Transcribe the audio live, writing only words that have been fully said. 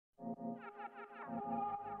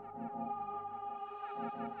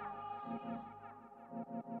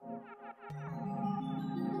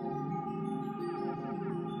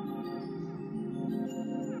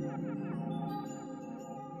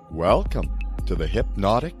Welcome to the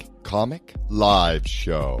Hypnotic Comic Live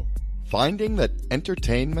Show. Finding that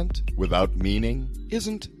entertainment without meaning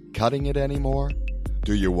isn't cutting it anymore?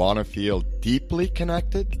 Do you want to feel deeply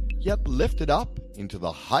connected, yet lifted up into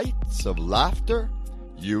the heights of laughter?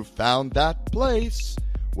 You found that place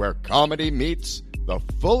where comedy meets the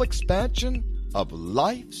full expansion of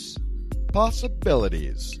life's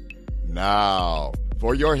possibilities. Now,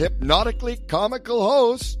 for your hypnotically comical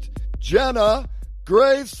host, Jenna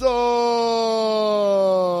Grayson. Oh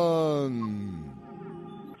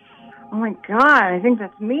my God, I think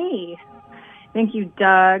that's me. Thank you,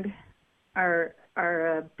 Doug, our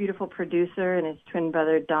beautiful producer, and his twin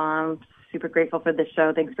brother, Dom. Super grateful for the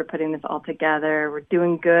show. Thanks for putting this all together. We're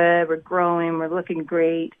doing good. We're growing. We're looking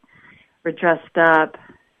great. We're dressed up.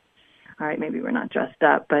 All right, maybe we're not dressed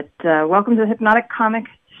up, but welcome to the Hypnotic Comic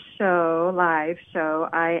Show, live show.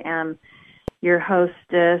 I am your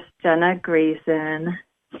hostess, Jenna Grayson,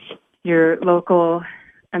 your local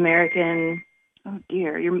American,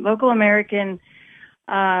 radio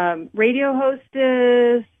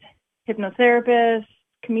hostess, hypnotherapist,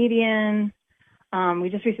 comedian. We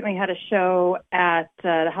just recently had a show at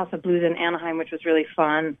the House of Blues in Anaheim, which was really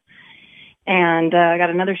fun. And I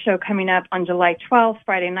got another show coming up on July 12th,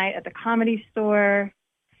 Friday night at the Comedy Store,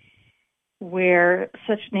 where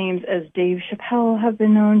such names as Dave Chappelle have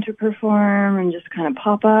been known to perform and just kind of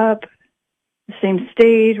pop up. The same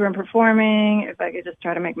stage where I'm performing. If I could just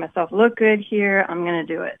try to make myself look good here, I'm going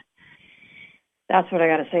to do it. That's what I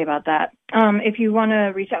got to say about that. If you want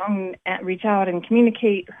to reach out and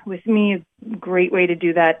communicate with me, a great way to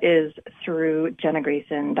do that is through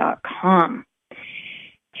jennagrayson.com.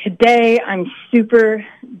 Today, I'm super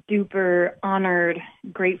duper honored,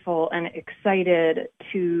 grateful, and excited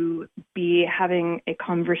to be having a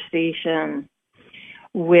conversation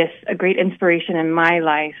with a great inspiration in my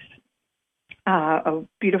life, a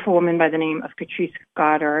beautiful woman by the name of Curtrice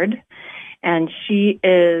Goddard. And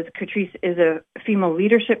Curtrice is a female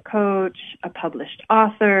leadership coach, a published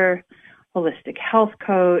author, holistic health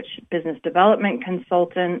coach, business development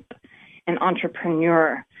consultant, and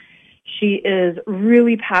entrepreneur. She is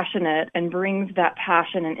really passionate and brings that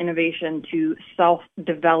passion and innovation to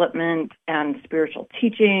self-development and spiritual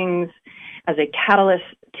teachings as a catalyst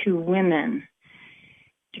to women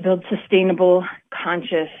to build sustainable,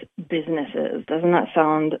 conscious businesses. Doesn't that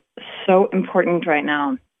sound so important right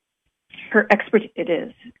now? It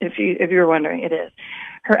is. If you were wondering, it is.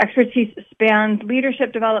 Her expertise spans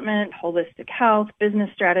leadership development, holistic health,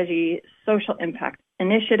 business strategy, social impact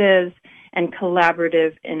initiatives, and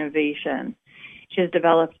collaborative innovation. She has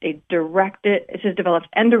developed and directed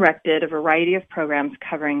a variety of programs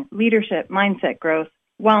covering leadership, mindset growth,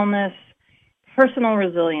 wellness, personal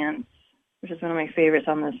resilience, which is one of my favorites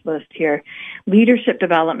on this list here, leadership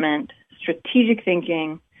development, strategic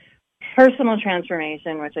thinking, personal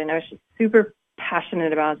transformation, which I know she's super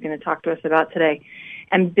passionate about, is going to talk to us about today,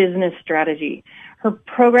 and business strategy. Her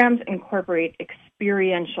programs incorporate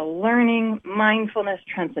experiential learning, mindfulness,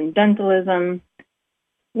 transcendentalism,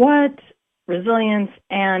 resilience,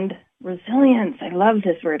 I love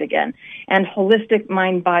this word again, and holistic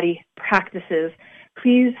mind-body practices.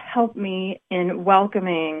 Please help me in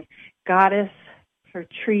welcoming Goddess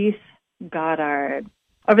Curtrice Goddard.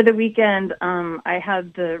 Over the weekend, I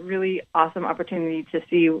had the really awesome opportunity to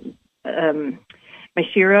see my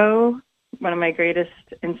Shiro, one of my greatest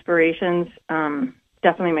inspirations,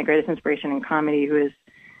 definitely my greatest inspiration in comedy, who is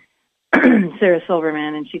Sarah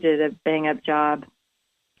Silverman, and she did a bang-up job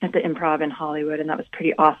at the Improv in Hollywood, and that was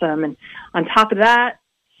pretty awesome. And on top of that,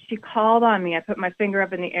 she called on me. I put my finger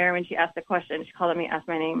up in the air when she asked the question. She called on me, asked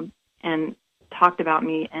my name, and talked about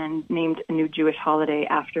me, and named a new Jewish holiday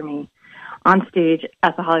after me on stage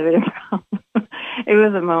at the Hollywood Improv. It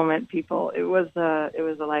was a moment, people. It was a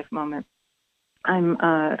life moment. I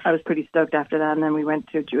was pretty stoked after that, and then we went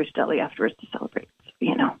to a Jewish deli afterwards to celebrate,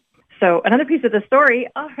 So another piece of the story,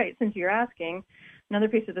 all right, since you're asking, another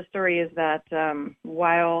piece of the story is that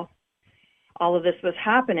while all of this was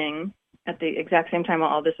happening, at the exact same time while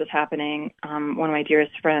all this was happening, one of my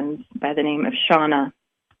dearest friends by the name of Shauna,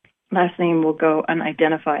 last name will go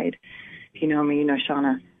unidentified. If you know me, you know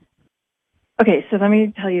Shauna. Okay, so let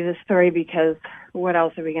me tell you this story, because what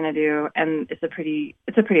else are we going to do? And it's a pretty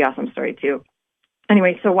awesome story too.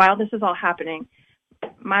 Anyway, so while this is all happening,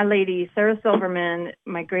 my lady, Sarah Silverman,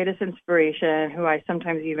 my greatest inspiration, who I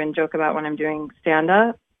sometimes even joke about when I'm doing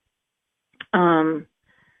stand-up,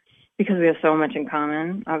 because we have so much in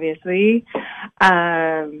common, obviously,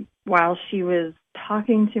 while she was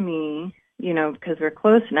talking to me, because we're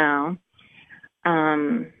close now,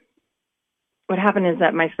 what happened is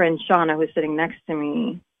that my friend Shauna, who's sitting next to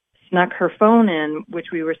me, snuck her phone in, which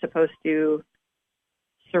we were supposed to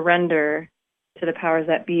surrender to the powers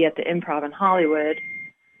that be at the Improv in Hollywood.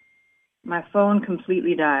 My phone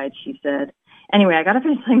completely died, she said. Anyway, I got to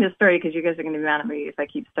finish telling this story because you guys are going to be mad at me if I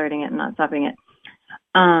keep starting it and not stopping it.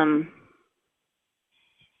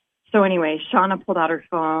 So anyway, Shauna pulled out her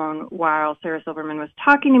phone while Sarah Silverman was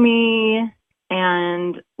talking to me,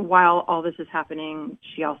 and while all this is happening,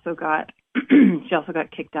 she also got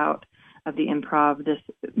kicked out of the Improv. This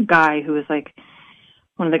guy who was like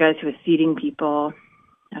one of the guys who was seating people,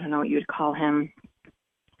 I don't know what you would call him,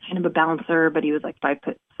 kind of a bouncer, but he was like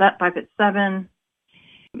 5'7".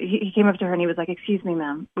 He came up to her and he was like, "Excuse me,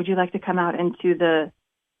 ma'am, would you like to come out into the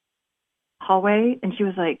hallway?" And she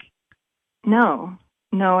was like, No,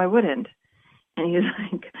 I wouldn't. And he was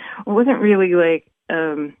like, it wasn't really like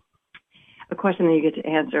a question that you get to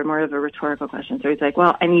answer, more of a rhetorical question. So he's like,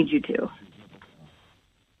 "Well, I need you to."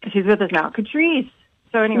 She's with us now. Curtrice.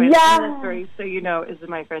 So anyway, the story, so you know, is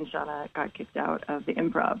my friend Shauna got kicked out of the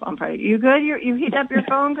Improv on Friday. You good? You heat up your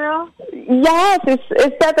phone, girl? Yes,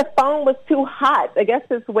 it said the phone was too hot. I guess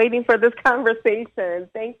it's waiting for this conversation.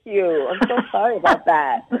 Thank you. I'm so sorry about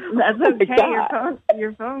that. That's okay.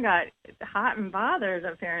 Your phone got hot and bothered,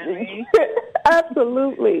 apparently.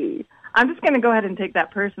 Absolutely. I'm just going to go ahead and take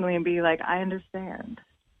that personally and be like, I understand.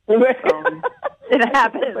 It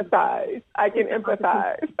happens. I can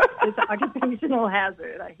empathize. It's an occupational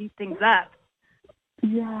hazard. I heat things up.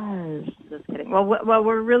 Yes. Just kidding. Well,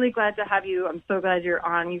 we're really glad to have you. I'm so glad you're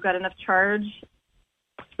on. You got enough charge?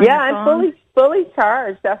 Yeah, I'm fully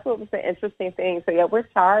charged. That's what was the interesting thing. So, yeah, we're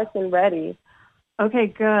charged and ready. Okay,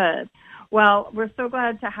 good. Well, we're so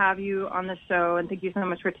glad to have you on the show, and thank you so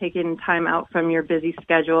much for taking time out from your busy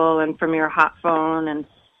schedule and from your hot phone. And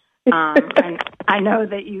I know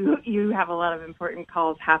that you have a lot of important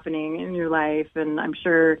calls happening in your life, and I'm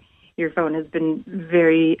sure your phone has been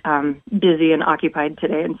very busy and occupied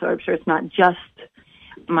today, and so I'm sure it's not just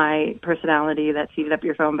my personality that heated up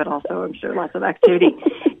your phone, but also I'm sure lots of activity.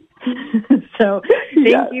 So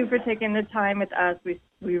thank you for taking the time with us. We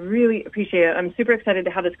really appreciate it. I'm super excited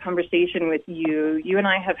to have this conversation with you. You and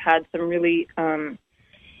I have had some really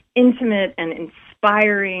intimate and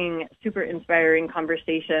super inspiring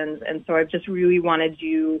conversations, and so I've just really wanted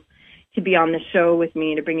you to be on the show with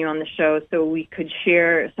me, to bring you on the show so we could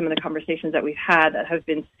share some of the conversations that we've had that have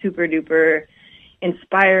been super duper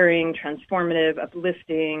inspiring, transformative,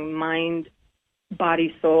 uplifting, mind,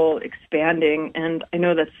 body, soul, expanding. And I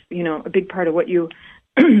know that's, a big part of what you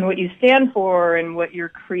what you stand for and what you're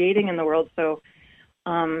creating in the world. So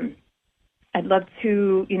I'd love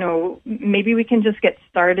to, maybe we can just get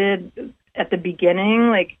started at the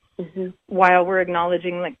beginning, while we're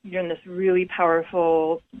acknowledging, you're in this really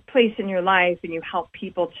powerful place in your life and you help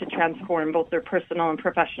people to transform both their personal and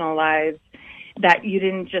professional lives, that you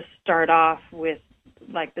didn't just start off with,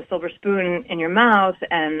 the silver spoon in your mouth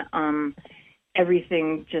and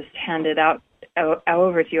everything just handed out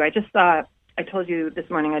over to you. I told you this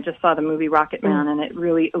morning, I just saw the movie Rocket Man, and it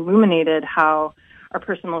really illuminated how our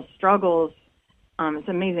personal struggles, it's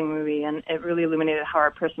an amazing movie, and it really illuminated how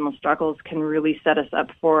our personal struggles can really set us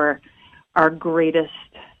up for our greatest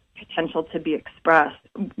potential to be expressed.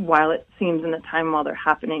 While it seems in the time while they're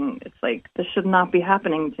happening, it's like, this should not be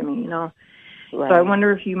happening to me, Right. So I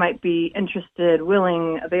wonder if you might be interested,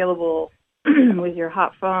 willing, available with your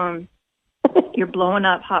hot phone, your blowing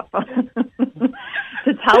up hot phone,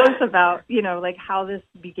 to tell us about, how this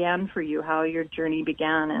began for you, how your journey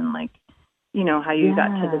began, and how you got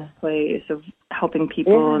to this place of helping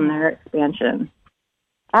people in their expansion.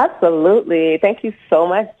 Absolutely. Thank you so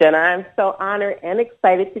much, Jenna. I'm so honored and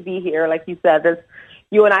excited to be here. Like you said,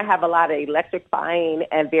 you and I have a lot of electrifying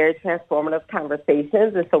and very transformative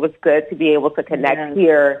conversations, and so it's good to be able to connect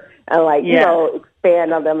here and,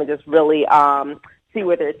 expand on them and just really see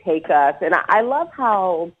where they take us. And I love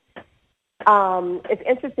how it's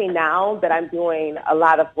interesting now that I'm doing a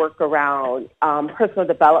lot of work around personal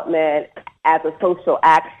development as a social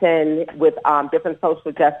action with different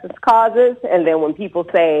social justice causes. And then when people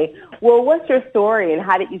say, well, what's your story and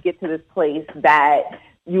how did you get to this place that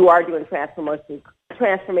you are doing transformation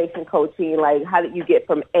coaching? How did you get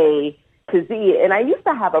from A to Z? And I used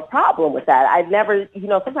to have a problem with that. I never,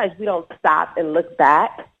 sometimes we don't stop and look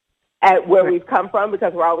back at where we've come from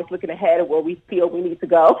because we're always looking ahead at where we feel we need to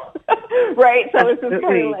go, right? So it's just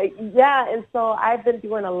kind of and so I've been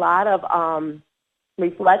doing a lot of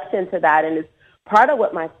reflection to that, and it's part of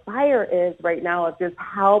what my fire is right now of just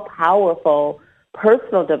how powerful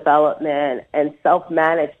personal development and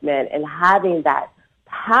self-management and having that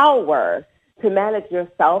power to manage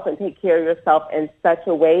yourself and take care of yourself in such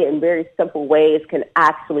a way, in very simple ways, can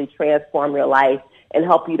actually transform your life and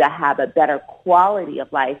help you to have a better quality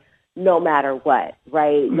of life no matter what,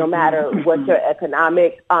 right? No matter what your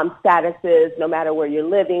economic status is, no matter where you're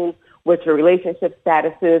living, what your relationship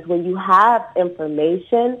status is. When you have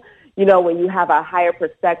information, when you have a higher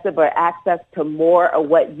perspective or access to more of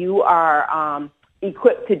what you are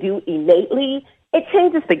equipped to do innately, it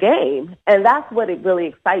changes the game. And that's what it really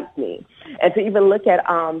excites me. And to even look at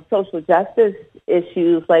social justice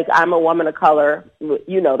issues, like I'm a woman of color,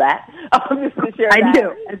 you know that. Just to share I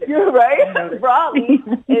that. do. You're right, broadly.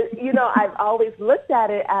 I've always looked at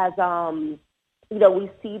it as, we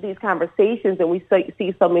see these conversations and we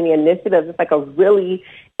see so many initiatives. It's like a really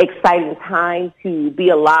exciting time to be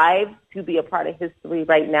alive, to be a part of history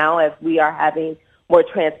right now as we are having more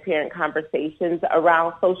transparent conversations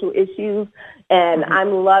around social issues. And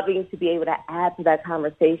I'm loving to be able to add to that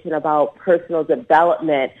conversation about personal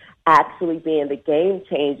development actually being the game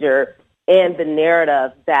changer and the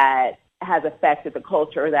narrative that has affected the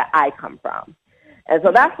culture that I come from. And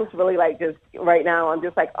so that's what's really just right now, I'm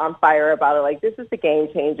just on fire about it. This is the game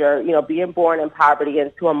changer, being born in poverty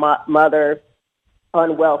and to a mother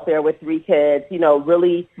on welfare with 3 kids,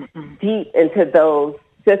 really deep into those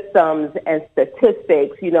systems and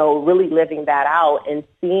statistics, really living that out and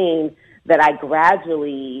seeing that I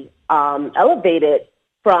gradually elevated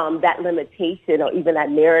from that limitation or even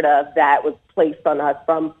that narrative that was placed on us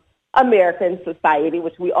from American society,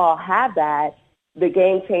 which we all have that. The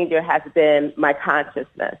game changer has been my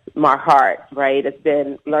consciousness, my heart, right? It's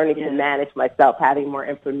been learning to manage myself, having more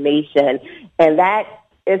information, and that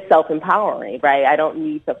is self-empowering, right? I don't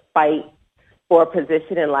need to fight for a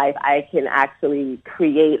position in life. I can actually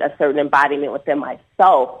create a certain embodiment within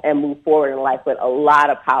myself and move forward in life with a lot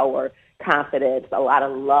of power, confidence, a lot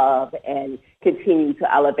of love, and continue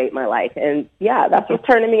to elevate my life. And, that's what's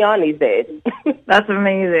turning me on these days. That's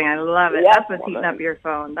amazing. I love it. Yes, that's what's heating up your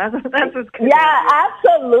phone. That's what's cooking. Yeah,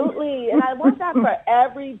 absolutely. And I want that for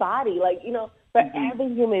everybody, for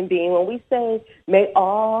every human being. When we say, may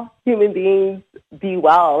all human beings be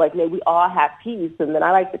well, may we all have peace. And then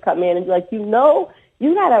I like to come in and be like, you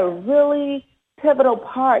got a really pivotal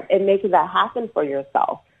part in making that happen for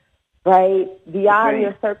yourself, right? Beyond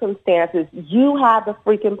your circumstances, you have the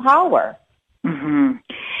freaking power.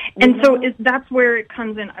 And so that's where it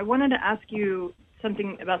comes in. I wanted to ask you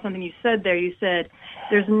something you said there. You said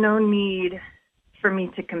there's no need for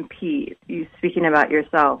me to compete. You speaking about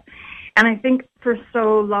yourself. And I think for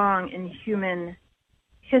so long in human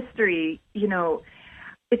history,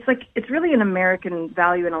 it's really an American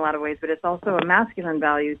value in a lot of ways, but it's also a masculine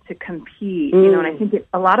value to compete, and I think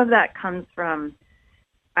a lot of that comes from,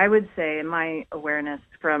 I would say, in my awareness,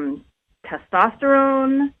 from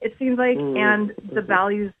testosterone, it seems like, and the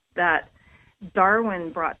values that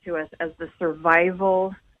Darwin brought to us as the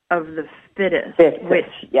survival of the fittest, which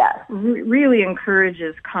really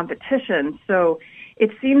encourages competition. So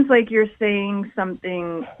it seems like you're saying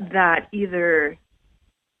something that either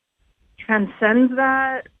transcends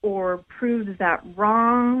that or proves that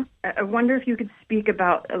wrong. I wonder if you could speak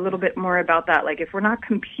about a little bit more about that. If we're not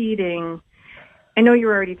competing, I know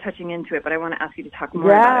you're already touching into it, but I want to ask you to talk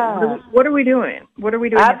more about it. What are we doing? What are we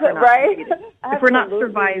doing if we're not competing? If we're not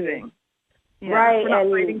surviving? Right. If we're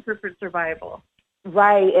not fighting for survival.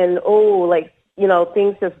 Right. And,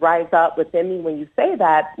 things just rise up within me when you say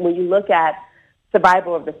that. When you look at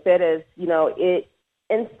survival of the fittest, it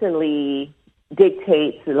instantly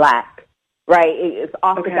dictates lack, right? It's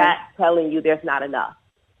off the bat telling you there's not enough.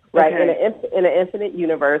 Right, in an infinite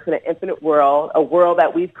universe, in an infinite world, a world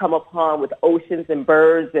that we've come upon with oceans and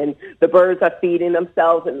birds, and the birds are feeding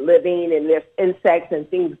themselves and living, and there's insects and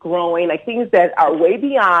things growing, things that are way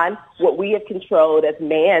beyond what we have controlled as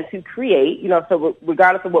man to create. So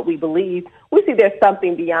regardless of what we believe, we see there's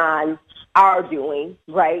something beyond our doing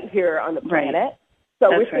right here on the planet. Right. So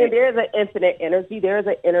we're saying there's an infinite energy. There's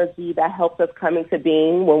an energy that helped us come into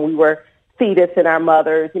being when we were fetus in our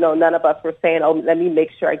mothers. None of us were saying, let me make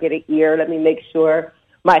sure I get an ear. Let me make sure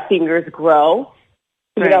my fingers grow.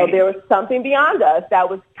 Right. There was something beyond us that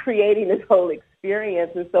was creating this whole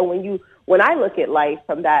experience. And so when I look at life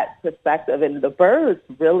from that perspective, and the birds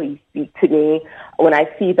really speak to me when I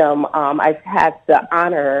see them, I've had the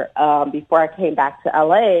honor before I came back to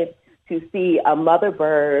LA to see a mother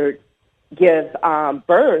bird give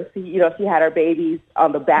birth. She had her babies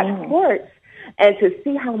on the back porch. And to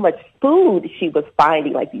see how much food she was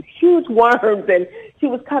finding, these huge worms, and she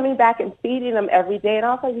was coming back and feeding them every day. And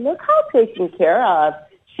I was like, look how taken care of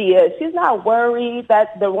she is. She's not worried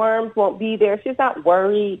that the worms won't be there. She's not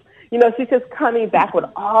worried. She's just coming back with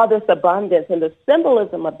all this abundance. And the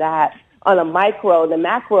symbolism of that on a micro, the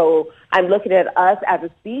macro, I'm looking at us as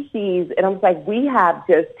a species, and I'm like, we have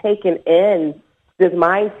just taken in this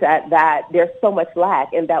mindset that there's so much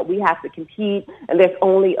lack and that we have to compete and there's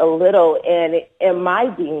only a little. And in my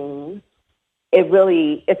being,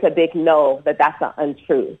 it's a big no that that's an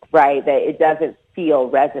untruth, right? That it doesn't feel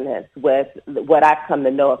resonance with what I've come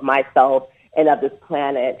to know of myself and of this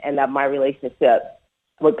planet and of my relationship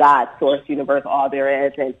with God, source, universe, all there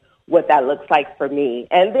is, and what that looks like for me.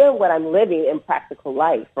 And then what I'm living in practical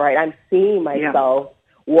life, right? I'm seeing myself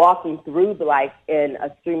walking through life in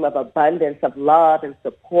a stream of abundance of love and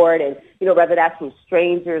support. And, whether that's from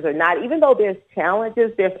strangers or not, even though there's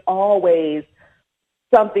challenges, there's always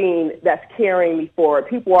something that's carrying me forward.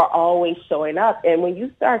 People are always showing up. And when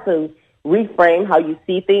you start to reframe how you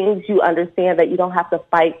see things, you understand that you don't have to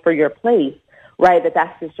fight for your place, right?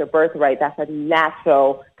 That's just your birthright. That's a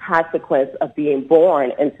natural consequence of being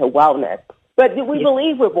born into wellness. But we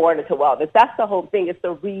believe we're born into wellness. That's the whole thing. It's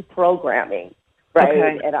the reprogramming, right?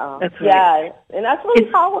 Okay. And, that's right. And that's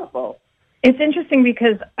really powerful. It's interesting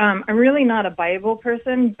because I'm really not a Bible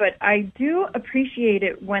person, but I do appreciate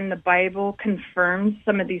it when the Bible confirms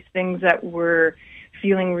some of these things that we're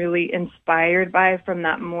feeling really inspired by from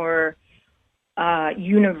that more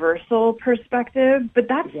universal perspective. But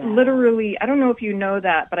that's literally, I don't know if you know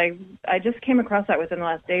that, but I just came across that within the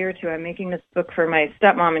last day or two. I'm making this book for my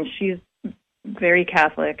stepmom, and she's very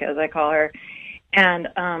Catholic, as I call her. And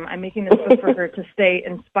I'm making this book for her to stay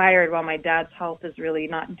inspired while my dad's health is really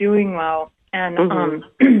not doing well. And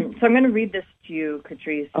so I'm going to read this to you,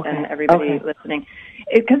 Curtrice, and everybody listening,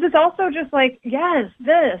 because it's also just like,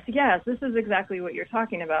 this is exactly what you're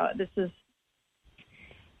talking about. This is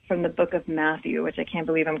from the book of Matthew, which I can't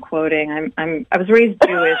believe I'm quoting. I was raised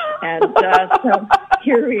Jewish, and so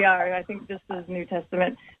here we are. I think this is New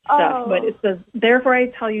Testament stuff, but it says, "Therefore I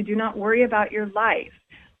tell you, do not worry about your life,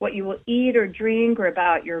 what you will eat or drink, or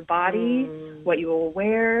about your body, what you will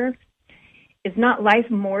wear. Is not life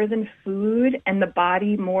more than food, and the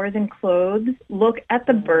body more than clothes? Look at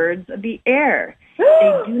the birds of the air.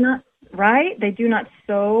 They do not, right? They do not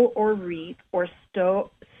sow or reap or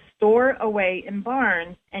store away in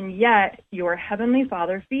barns, and yet your heavenly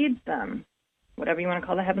Father feeds them." Whatever you want to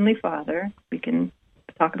call the heavenly Father, we can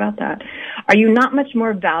talk about that. "Are you not much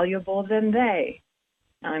more valuable than they?"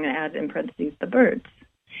 Now I'm going to add in parentheses the birds.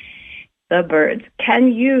 The birds.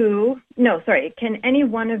 Can any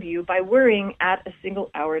one of you, by worrying, add a single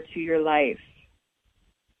hour to your life?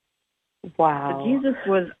 Wow. So Jesus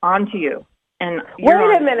was on to you. And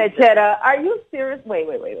wait a minute, Jenna. Are you serious? Wait.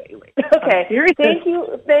 Okay. Thank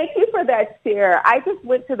you for that share. I just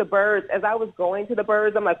went to the birds. As I was going to the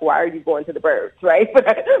birds, I'm like, why are you going to the birds, right? But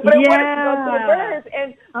I wanted to go to the birds.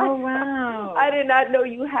 And wow. I did not know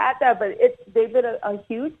you had that, but they've been a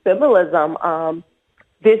huge symbolism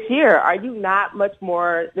this year. Are you not much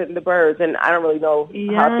more than the birds? And I don't really know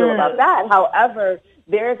how I feel about that. However,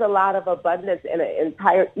 there's a lot of abundance in an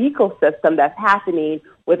entire ecosystem that's happening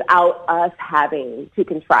without us having to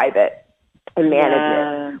contrive it and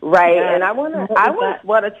manage it, right? Yeah. And I want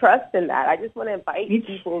to trust in that. I just want to invite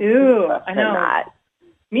people to trust in that.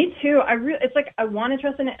 Me too. It's like I want to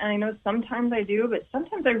trust in it, and I know sometimes I do, but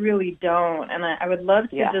sometimes I really don't. And I would love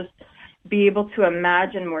to just be able to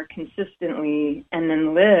imagine more consistently and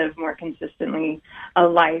then live more consistently a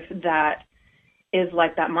life that is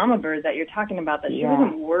like that mama bird that you're talking about, that she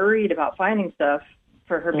wasn't worried about finding stuff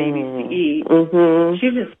for her babies to eat.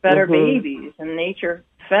 She just fed her babies, and nature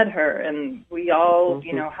fed her, and we all,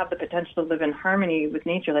 have the potential to live in harmony with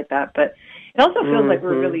nature like that. But it also feels like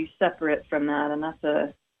we're really separate from that, and that's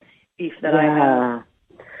a beef that I have.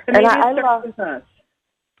 But maybe it starts with us.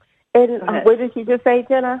 And what did you just say,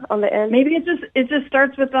 Jenna, on the end? Maybe it just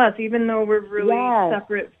starts with us, even though we're really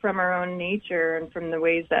separate from our own nature and from the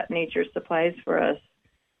ways that nature supplies for us.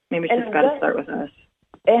 Maybe it's just got to start with us.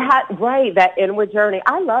 That inward journey.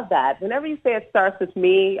 I love that. Whenever you say it starts with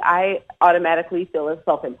me, I automatically feel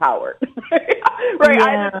self-empowered. Right?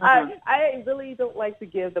 Yeah. I really don't like to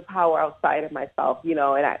give the power outside of myself,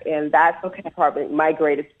 and that's probably my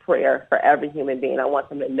greatest prayer for every human being. I want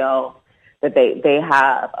them to know that they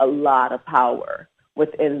have a lot of power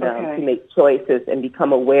within them to make choices and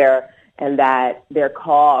become aware, and that their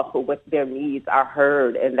call for what their needs are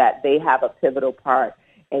heard, and that they have a pivotal part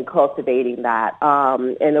in cultivating that.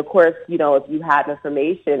 And, of course, if you have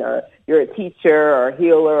information, or you're a teacher or a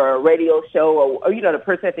healer or a radio show, or the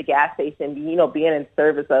person at the gas station, being in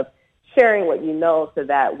service of sharing what you know so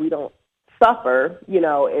that we don't suffer,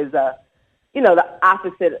 is the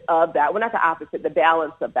opposite of that. Well, not the opposite, the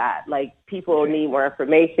balance of that. Like, people need more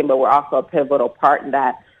information, but we're also a pivotal part in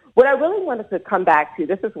that. What I really wanted to come back to,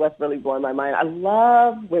 this is what's really blowing my mind. I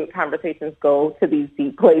love when conversations go to these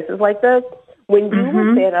deep places like this, when you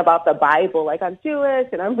were saying about the Bible, like I'm Jewish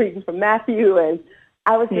and I'm reading from Matthew, and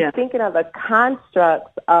I was just thinking of the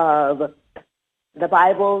constructs of the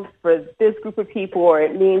Bible for this group of people, or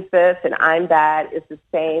it means this and I'm that, is the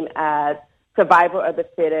same as survival of the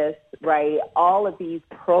fittest, right? All of these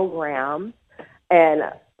programs and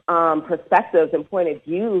perspectives and point of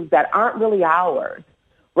views that aren't really ours,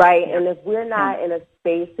 right? And if we're not in a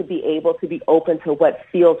space to be able to be open to what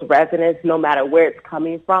feels resonance, no matter where it's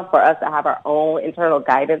coming from, for us to have our own internal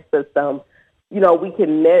guidance system, you know, we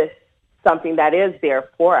can miss something that is there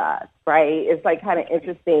for us, right? It's like kind of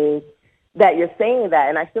interesting that you're saying that,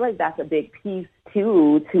 and I feel like that's a big piece,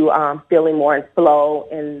 too, to feeling more in flow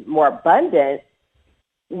and more abundant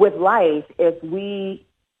with life if we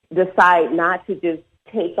decide not to just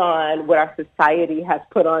take on what our society has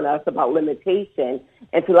put on us about limitation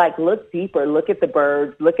and to, like, look deeper, look at the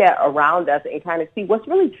birds, look at around us and kind of see what's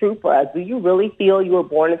really true for us. Do you really feel you were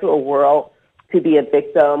born into a world to be a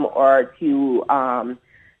victim or to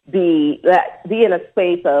be in a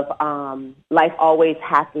space of life always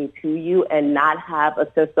happening to you and not have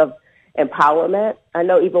a sense of empowerment? I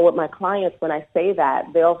know even with my clients, when I say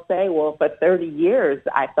that, they'll say, well, for 30 years,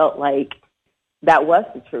 I felt like that was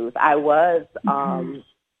the truth. I was,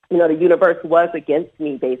 you know, the universe was against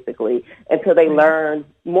me, basically, until they learn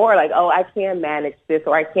more like, oh, I can manage this,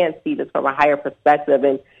 or I can see this from a higher perspective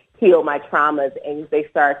and heal my traumas, and they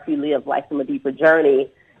start to live life from a deeper journey.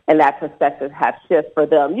 And that perspective has shifted for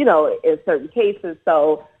them, you know, in certain cases.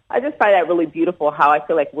 So I just find that really beautiful how I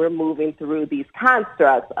feel like we're moving through these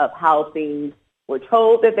constructs of how things were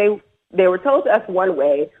told that they were told to us one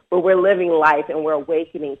way, but we're living life and we're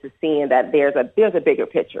awakening to seeing that there's a bigger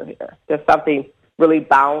picture here. There's something really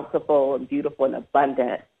bountiful and beautiful and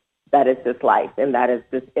abundant that is this life, and that is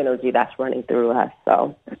this energy that's running through us.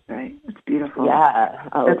 So that's right. It's beautiful. Yeah.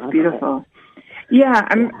 That's beautiful. Yeah,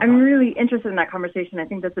 I'm really interested in that conversation. I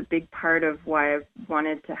think that's a big part of why I've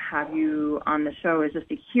wanted to have you on the show, is just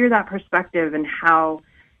to hear that perspective and how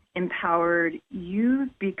empowered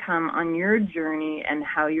you've become on your journey and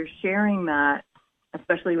how you're sharing that,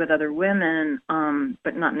 especially with other women,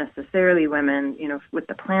 but not necessarily women, you know, with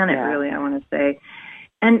the planet, really, I want to say.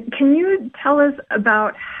 And can you tell us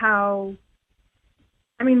about how,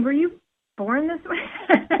 I mean, were you born this way?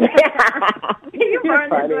 Were you born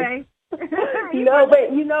this way? No,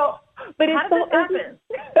 but it's so happen?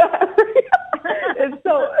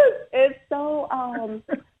 it's so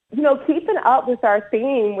you know, keeping up with our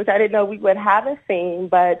theme, which I didn't know we would have a theme,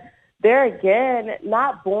 but there again,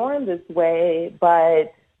 not born this way,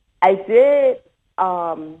 but I did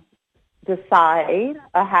decide,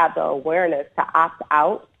 I had the awareness to opt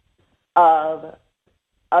out of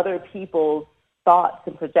other people's thoughts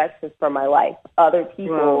and projections for my life, other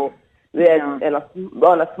people that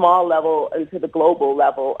on a small level into the global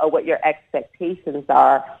level of what your expectations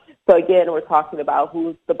are. So again, we're talking about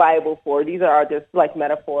who's the Bible for. These are just like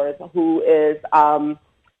metaphors. Who is,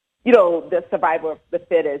 you know, the survivor of the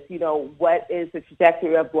fittest? You know, what is the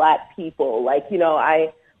trajectory of Black people? Like, you know,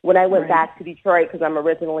 when I went back to Detroit, because I'm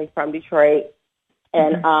originally from Detroit,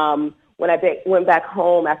 and when I went back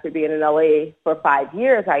home after being in LA for 5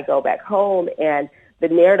 years, I go back home and the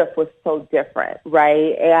narrative was so different,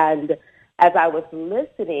 right? And as I was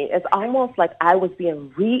listening, it's almost like I was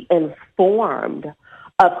being reinformed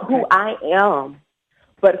of who I am,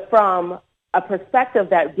 but from a perspective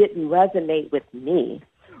that didn't resonate with me,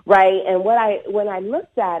 right? And when I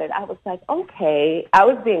looked at it, I was like, okay, I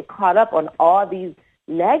was being caught up on all these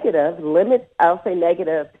negative limits. I'll say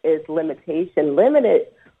negative is limitation, limited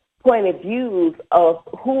point of views of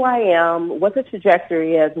who I am, what the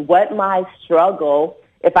trajectory is, what my struggle,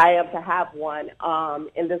 if I am to have one,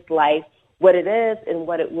 in this life, what it is and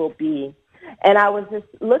what it will be. And I was just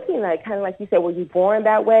looking at, kind of like you said, were you born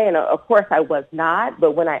that way? And of course I was not,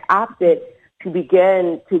 but when I opted to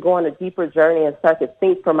begin to go on a deeper journey and start to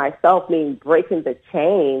think for myself, meaning breaking the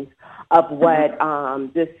chains of what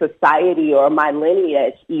this society or my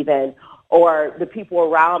lineage even, or the people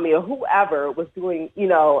around me or whoever was doing, you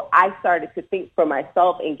know, I started to think for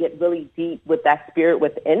myself and get really deep with that spirit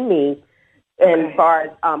within me. And as far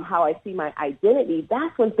as how I see my identity,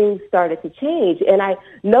 that's when things started to change. And I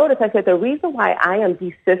noticed, I said, the reason why I am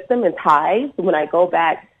desystematized when I go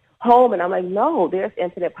back home, and I'm like, no, there's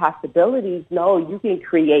infinite possibilities. No, you can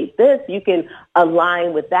create this. You can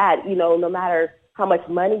align with that. You know, no matter how much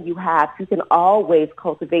money you have, you can always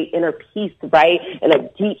cultivate inner peace, right, and a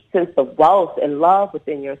deep sense of wealth and love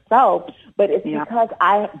within yourself. But it's because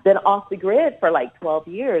I've been off the grid for like 12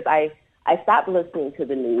 years. I stopped listening to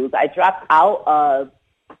the news. I dropped out of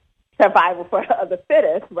survival of the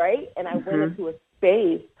fittest, right, and I went into a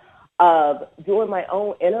space of doing my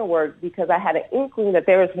own inner work because I had an inkling that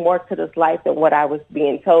there was more to this life than what I was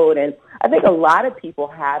being told. And I think a lot of people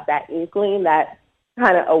have that inkling, that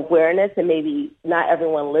kind of awareness, and maybe not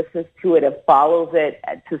everyone listens to it and follows it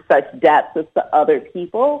to such depth as to other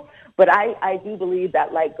people. But I do believe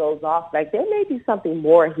that light goes off. Like, there may be something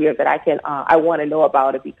more here that I want to know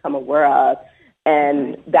about and become aware of.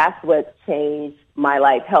 And that's what changed my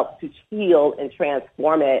life, helped to heal and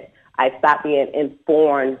transform it. I stopped being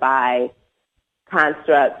informed by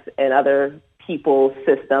constructs and other people's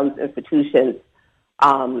systems, institutions,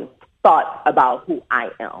 thoughts about who I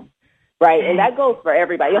am, right? And that goes for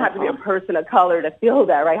everybody. You don't have to be a person of color to feel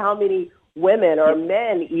that, right? How many women or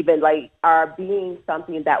men even, like, are being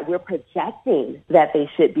something that we're projecting that they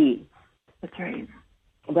should be? That's right.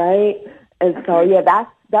 Right? And that's so, right. Yeah,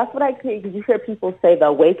 that's what I think, because you hear people say the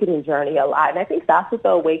awakening journey a lot. And I think that's what the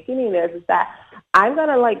awakening is that I'm going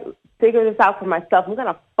to, like, figure this out for myself. I'm going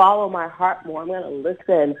to follow my heart more. I'm going to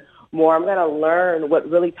listen more. I'm going to learn what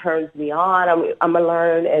really turns me on. I'm going to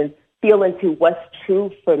learn and feel into what's true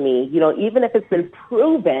for me, you know, even if it's been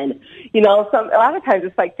proven. You know, a lot of times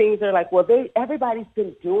it's like things are like, well, everybody's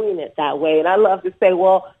been doing it that way. And I love to say,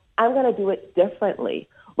 well, I'm going to do it differently,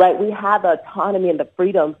 right? We have the autonomy and the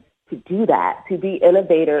freedom to do that, to be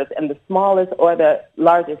innovators in the smallest or the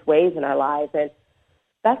largest ways in our lives. And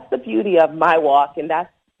that's the beauty of my walk, and that's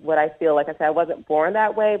what I feel. Like I said, I wasn't born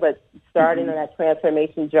that way, but starting on that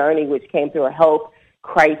transformation journey, which came through a health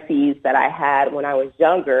crises that I had when I was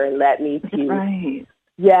younger, and led me to,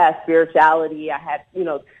 spirituality. I had,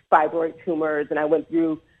 fibroid tumors, and I went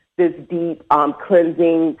through this deep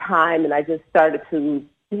cleansing time, and I just started to,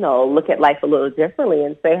 look at life a little differently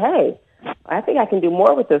and say, hey, I think I can do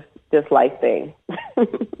more with this life thing.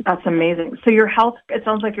 That's amazing. So it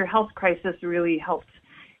sounds like your health crisis really helped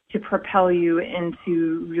to propel you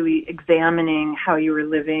into really examining how you were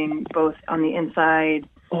living, both on the inside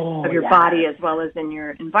of your body as well as in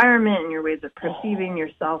your environment and your ways of perceiving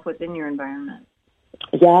yourself within your environment.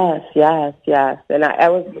 Yes. And I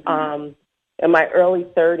was in my early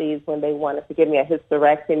 30s when they wanted to give me a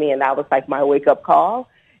hysterectomy, and that was like my wake-up call.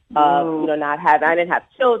 I didn't have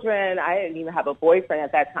children. I didn't even have a boyfriend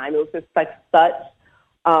at that time. It was just like such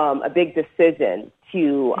a big decision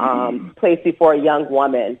to place before a young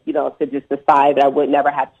woman, to just decide that I would never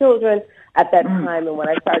have children at that time. And when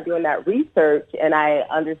I started doing that research and I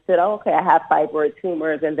understood, I have fibroid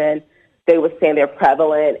tumors, and then they were saying they're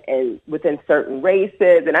prevalent and within certain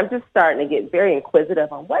races, and I'm just starting to get very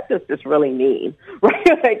inquisitive on what does this really mean, right?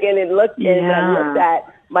 And I looked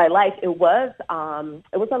at my life. It was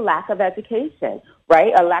a lack of education,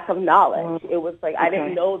 right? A lack of knowledge. It was like I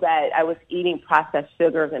didn't know that I was eating processed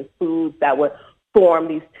sugars and foods that would form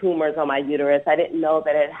these tumors on my uterus. I didn't know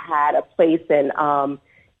that it had a place in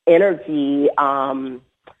energy,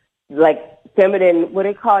 like feminine, what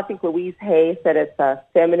they call, I think Louise Hay said it's a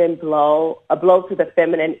feminine blow, a blow to the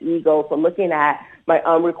feminine ego. So looking at my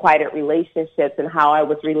unrequited relationships and how I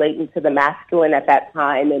was relating to the masculine at that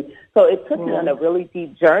time. And so it took me on a really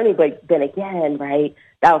deep journey. But then again, right,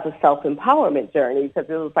 that was a self-empowerment journey, because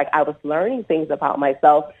it was like I was learning things about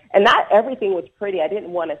myself. And not everything was pretty. I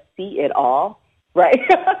didn't want to see it all. Right?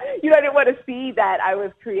 I didn't want to see that I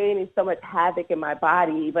was creating so much havoc in my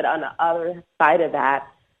body. But on the other side of that,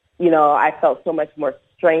 I felt so much more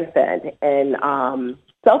strengthened and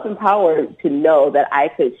self-empowered to know that I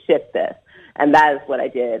could shift this. And that is what I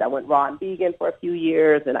did. I went raw and vegan for a few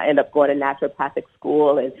years, and I ended up going to naturopathic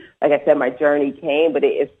school. And like I said, my journey came, but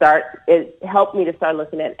it helped me to start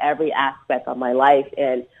looking at every aspect of my life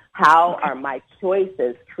and how are my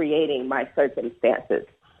choices creating my circumstances.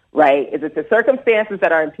 Right? Is it the circumstances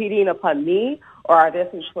that are impeding upon me, or are there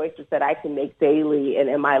some choices that I can make daily and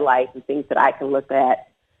in my life and things that I can look at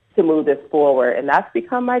to move this forward? And that's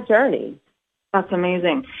become my journey. That's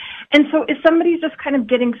amazing. And so if somebody's just kind of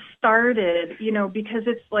getting started, because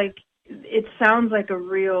it's like, it sounds like a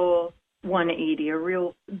real 180, a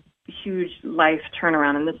real huge life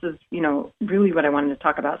turnaround. And this is, really what I wanted to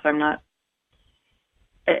talk about. So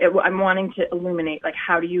I'm wanting to illuminate, like,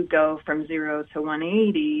 how do you go from 0 to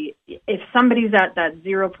 180? If somebody's at that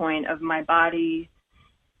 0 point of my body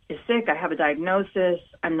is sick, I have a diagnosis,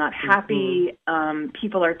 I'm not happy,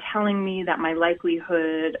 people are telling me that my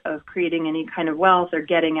likelihood of creating any kind of wealth or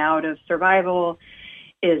getting out of survival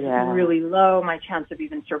is really low. My chance of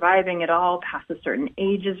even surviving at all past a certain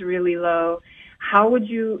age is really low. How would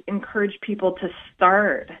you encourage people to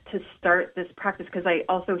start this practice? Because I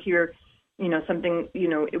also hear something,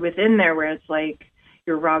 within there where it's like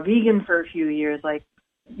you're raw vegan for a few years, like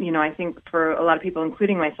I think for a lot of people,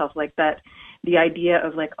 including myself, like that, the idea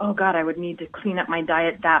of like, oh God, I would need to clean up my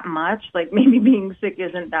diet that much. Like maybe being sick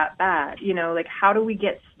isn't that bad. Like how do we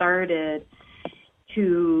get started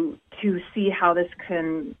to see how this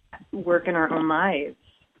can work in our own lives?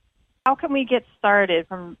 How can we get started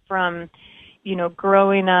from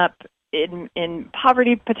growing up in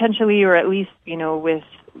poverty potentially, or at least, with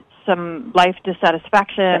some life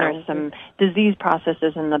dissatisfaction or some disease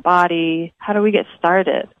processes in the body? How do we get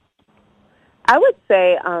started? I would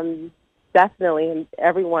say definitely, and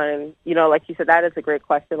everyone, like you said, that is a great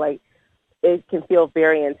question. Like, it can feel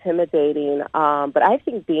very intimidating, but I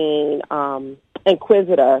think being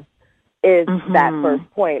inquisitive is that first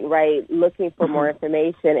point, right? Looking for more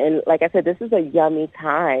information. And like I said, this is a yummy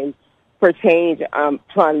time for change on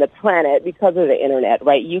the planet because of the internet,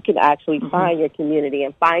 right? You can actually find your community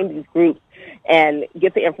and find these groups and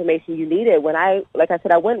get the information you needed. Like I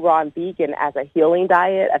said, I went raw and vegan as a healing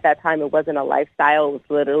diet. At that time, it wasn't a lifestyle. It was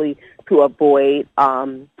literally to avoid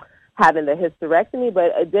having the hysterectomy.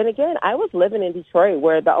 But then again, I was living in Detroit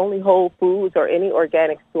where the only Whole Foods or any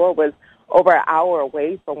organic store was over an hour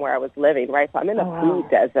away from where I was living, right? So I'm in a food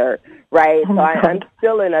desert, right? So I'm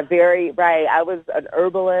still in a very, right, I was an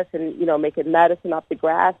herbalist and, making medicine off the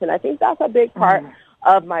grass. And I think that's a big part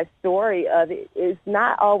of my story of it's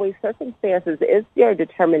not always circumstances. It's your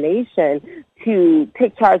determination to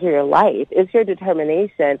take charge of your life. It's your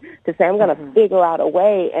determination to say, I'm going to figure out a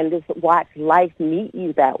way and just watch life meet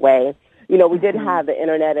you that way. We didn't have the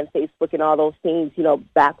internet and Facebook and all those things,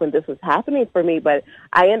 back when this was happening for me, but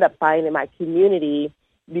I ended up finding my community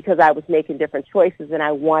because I was making different choices and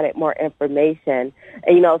I wanted more information.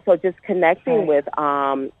 And, so just connecting with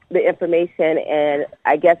the information and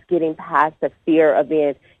I guess getting past the fear of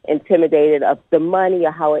being intimidated of the money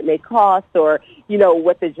or how it may cost or,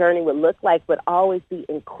 what the journey would look like, but always be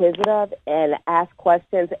inquisitive and ask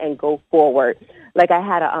questions and go forward. Like I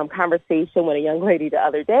had a conversation with a young lady the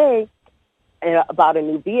other day about a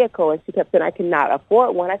new vehicle, and she kept saying, I cannot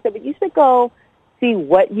afford one. I said, but you should go see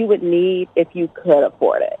what you would need if you could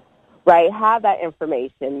afford it, right? Have that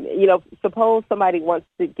information. Suppose somebody wants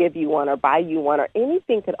to give you one or buy you one or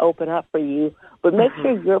anything could open up for you, but make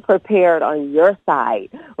sure you're prepared on your side,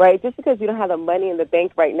 right? Just because you don't have the money in the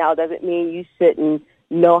bank right now doesn't mean you shouldn't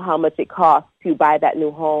know how much it costs to buy that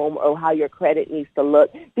new home or how your credit needs to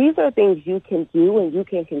look. These are things you can do and you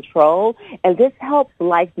can control, and this helps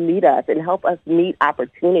life meet us and help us meet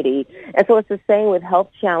opportunity. And so it's the same with health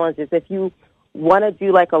challenges. If you want to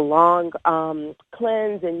do like a long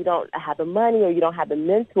cleanse and you don't have the money or you don't have the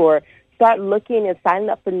mentor, start looking and signing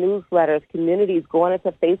up for newsletters, communities, going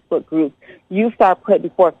into Facebook groups. You start putting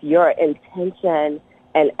forth your intention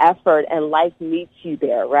and effort, and life meets you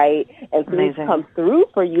there, right? And things come through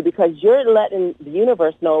for you because you're letting the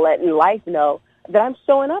universe know, letting life know that I'm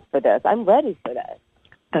showing up for this. I'm ready for this,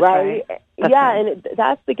 right? And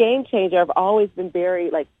that's the game changer. I've always been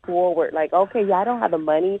very, forward, okay, I don't have the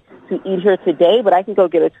money to eat here today, but I can go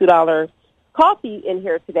get a $2 coffee in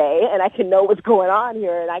here today, and I can know what's going on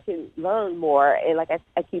here, and I can learn more. And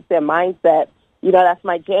I keep that mindset. That's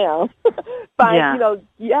my jam.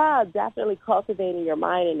 Definitely cultivating your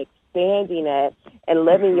mind and expanding it and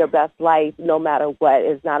living your best life no matter what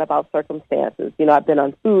is not about circumstances. I've been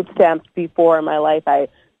on food stamps before in my life. I,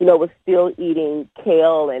 was still eating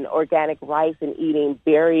kale and organic rice and eating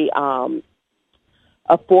very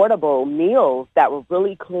affordable meals that were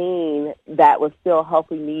really clean, that was still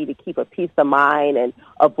helping me to keep a peace of mind and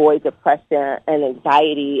avoid depression and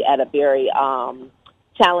anxiety at a very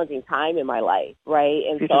challenging time in my life, right?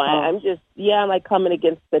 And so I'm just, I'm coming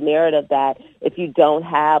against the narrative that if you don't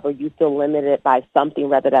have or you feel limited by something,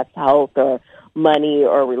 whether that's health or money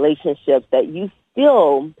or relationships, that you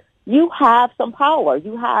have some power.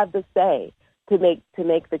 You have the say to make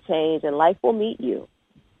the change, and life will meet you.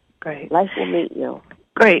 Great. Life will meet you.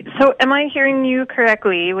 Great. So am I hearing you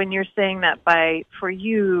correctly when you're saying that for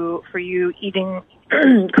you eating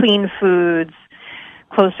clean foods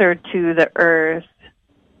closer to the earth,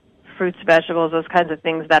 fruits, vegetables, those kinds of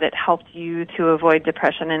things, that it helped you to avoid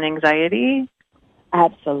depression and anxiety?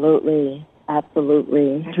 Absolutely.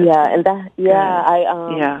 Yeah, and that,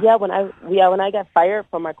 when I got fired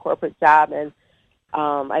from my corporate job, and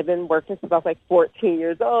I've been working since I was 14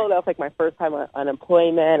 years old. That was my first time on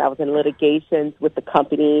unemployment. I was in litigations with the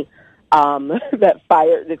company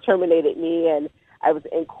that terminated me, and I was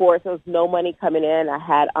in court. There was no money coming in. I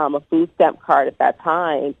had a food stamp card at that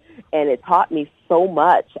time, and it taught me so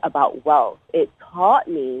much about wealth. It taught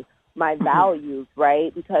me my values,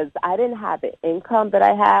 right? Because I didn't have the income that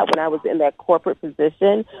I had when I was in that corporate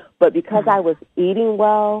position, but because I was eating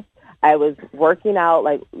well, I was working out.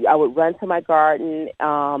 Like, I would run to my garden.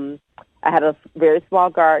 I had a very small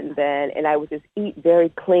garden then, and I would just eat very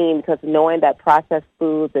clean, because knowing that processed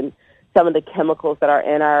foods and some of the chemicals that are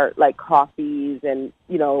in our, like, coffees and,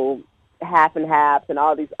 you know, half and halves and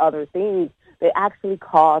all these other things, they actually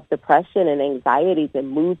cause depression and anxieties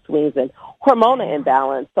and mood swings and hormonal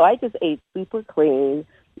imbalance. So I just ate super clean.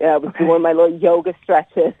 I was doing my little yoga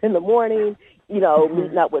stretches in the morning, you know,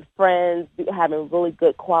 meeting up with friends, having really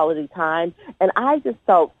good quality time. And I just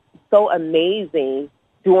felt so amazing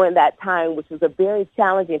during that time, which was a very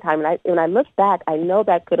challenging time. And when I look back, I know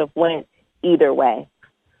that could have went either way.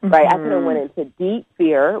 Right, I could have went into deep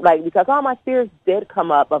fear, like, because all my fears did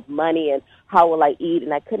come up of money and how will I eat,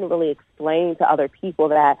 and I couldn't really explain to other people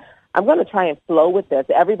that I'm going to try and flow with this.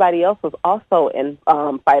 Everybody else was also in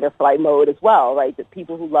fight or flight mode as well, right? The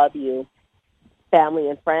people who love you, family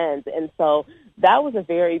and friends, and so that was a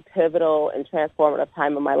very pivotal and transformative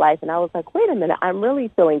time in my life. And I was like, wait a minute, I'm really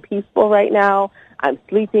feeling peaceful right now. I'm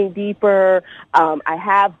sleeping deeper. I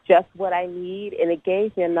have just what I need, and it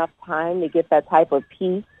gave me enough time to get that type of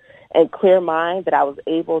peace and clear mind that I was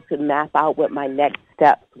able to map out what my next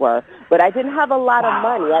steps were. But I didn't have a lot of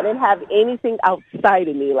money. I didn't have anything outside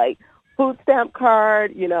of me, like food stamp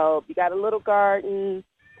card, you know, you got a little garden,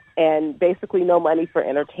 and basically no money for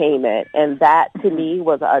entertainment. And that, to me,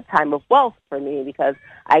 was a time of wealth for me, because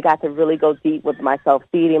I got to really go deep with myself,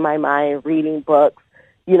 feeding my mind, reading books,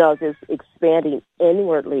 you know, just expanding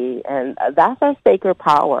inwardly. And that's our sacred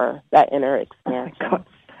power, that inner expansion. Oh my God.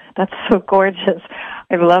 That's so gorgeous.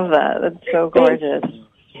 I love that. That's so gorgeous.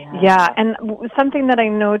 Yeah, and something that I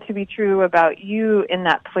know to be true about you in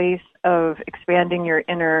that place of expanding your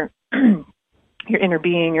inner your inner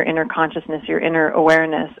being, your inner consciousness, your inner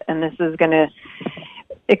awareness, and this is going to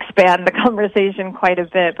expand the conversation quite a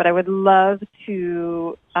bit, but I would love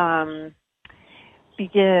to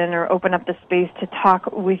begin or open up the space to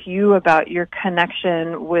talk with you about your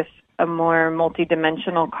connection with a more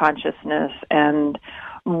multidimensional consciousness and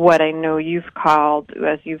what I know you've called,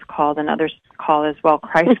 and others call as well,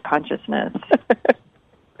 Christ consciousness.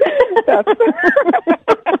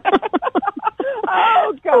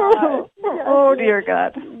 Oh, God. Yes. Oh, dear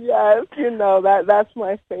God. Yes, you know, that's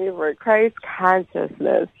my favorite, Christ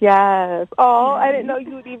consciousness. Yes. Oh, I didn't know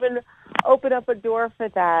you'd even open up a door for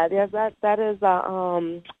that. Yes, that is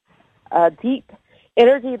a deep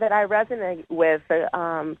energy that I resonate with,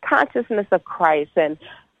 the consciousness of Christ. And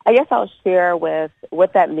I guess I'll share with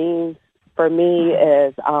what that means for me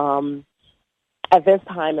is at this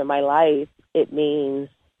time in my life, it means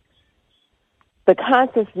the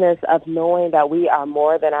consciousness of knowing that we are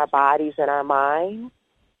more than our bodies and our minds,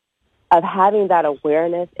 of having that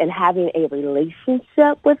awareness and having a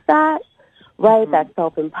relationship with that, right? That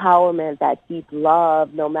self-empowerment, that deep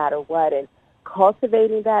love, no matter what, and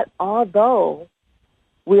cultivating that, although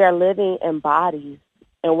we are living in bodies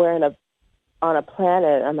and we're on a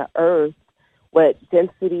planet, on the earth, with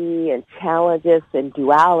density and challenges and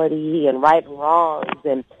duality and right and wrongs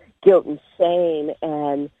and guilt and shame,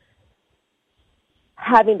 and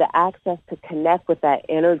having the access to connect with that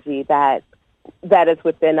energy that is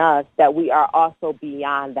within us, that we are also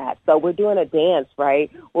beyond that. So we're doing a dance, right?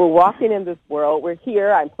 We're walking in this world. We're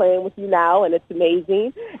here. I'm playing with you now, and it's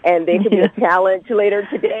amazing. And there could be a challenge later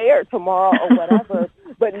today or tomorrow or whatever.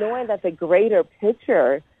 But knowing that the greater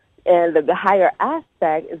picture and the higher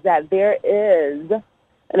aspect is that there is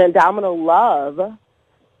an indomitable love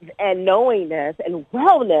and knowingness and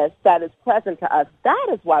wellness that is present to us. That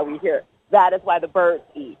is why we're here. That is why the birds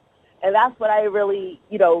eat. And that's what I really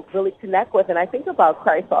connect with. And I think about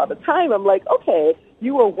Christ all the time. I'm like, okay,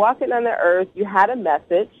 you were walking on the earth. You had a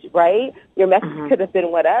message, right? Your message could have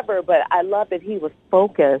been whatever, but I love that he was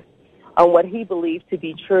focused on what he believed to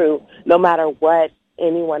be true, no matter what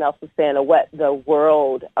anyone else was saying or what the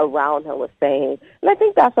world around him was saying. And I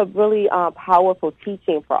think that's a really powerful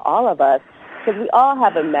teaching for all of us, because we all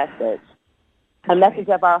have a message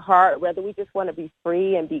of our heart, whether we just want to be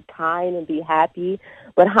free and be kind and be happy.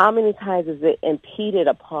 But how many times is it impeded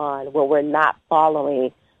upon when we're not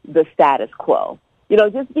following the status quo? You know,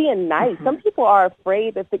 just being nice. Some people are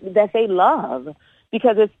afraid that they love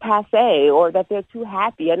because it's passé or that they're too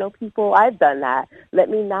happy. I know people, I've done that. Let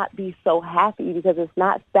me not be so happy because it's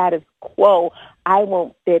not status quo. I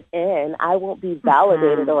won't fit in. I won't be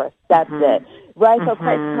validated or accepted. Right? So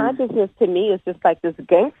Christ consciousness to me is just like this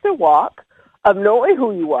gangster walk of knowing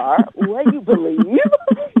who you are, what you believe,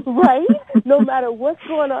 right? No matter what's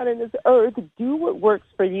going on in this earth, do what works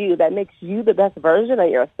for you that makes you the best version of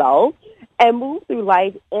yourself, and move through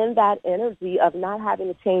life in that energy of not having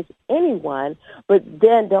to change anyone, but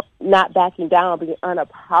then not backing down, being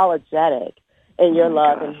unapologetic in your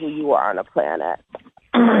love and who you are on the planet.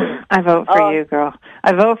 I vote for you, girl.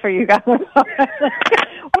 I vote for you guys. What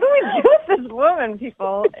do we do with this woman,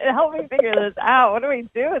 people? Help me figure this out. What do we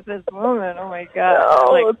do with this woman? Oh, my God.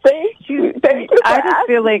 Oh, thank you. Thank you for I just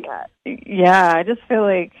feel like, that. yeah, I just feel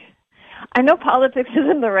like, I know politics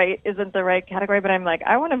isn't the right category, but I'm like,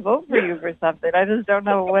 I want to vote for you for something. I just don't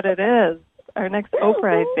know what it is. Our next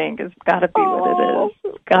Oprah, I think, has got to be what it is.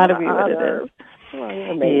 It's got to be what it is.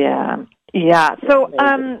 Yeah. Yeah. So,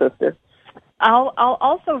 I'll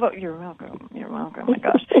also vote. You're welcome. You're welcome. Oh my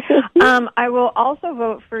gosh. I will also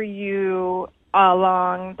vote for you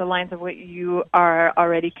along the lines of what you are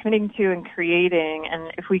already committing to and creating.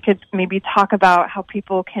 And if we could maybe talk about how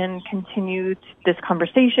people can continue this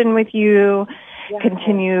conversation with you,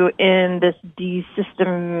 continue in this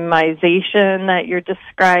desystemization that you're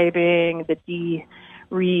describing, the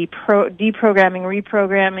deprogramming,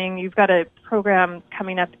 reprogramming. You've got a program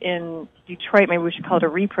coming up in Detroit. Maybe we should call it a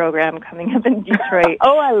reprogram coming up in Detroit.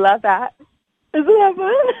 Oh, I love that. Isn't that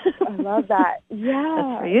fun? I love that. Yeah.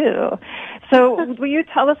 That's for you. So will you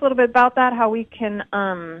tell us a little bit about that, how we can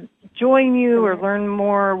join you or learn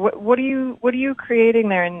more? What are you creating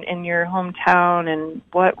there in your hometown, and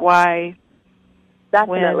why?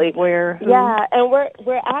 Definitely. When, where, who? Yeah, and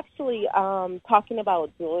we're actually talking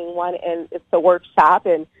about doing one, and it's a workshop,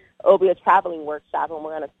 and it'll be a traveling workshop, and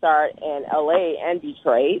we're going to start in LA and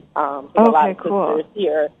Detroit. A lot of sisters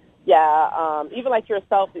here. Yeah, even like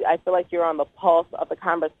yourself, I feel like you're on the pulse of the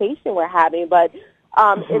conversation we're having. But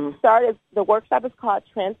the workshop is called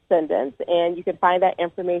Transcendence, and you can find that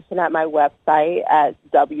information at my website at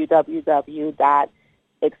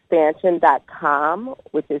www.expansion.com,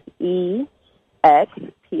 which is EX,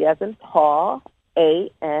 P as in Paul,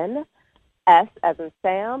 AN, S as in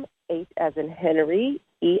Sam, H as in Henry,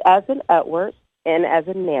 E as in Edward, N as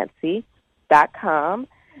in Nancy.com.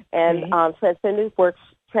 And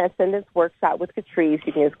Transcendence Workshop with Curtrice.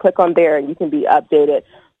 You can just click on there and you can be updated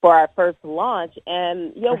for our first launch.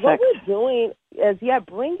 And, what we're doing is,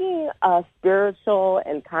 bringing a spiritual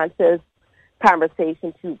and conscious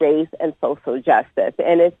conversation to race and social justice.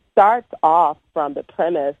 And it starts off from the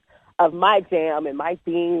premise of my jam and my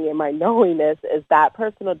being and my knowingness is that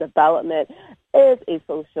personal development is a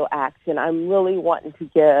social action. I'm really wanting to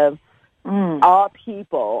give all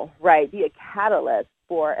people, be a catalyst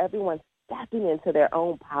for everyone stepping into their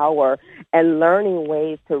own power and learning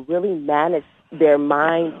ways to really manage their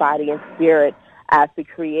mind, body, and spirit as to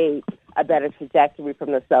create a better trajectory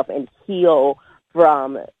from themselves and heal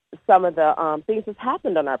from some of the things that's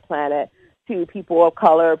happened on our planet to people of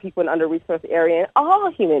color, people in under-resourced areas, and all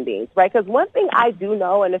human beings, right? Because one thing I do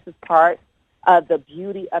know, and this is part of the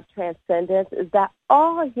beauty of transcendence, is that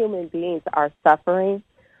all human beings are suffering,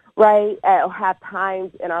 right? And have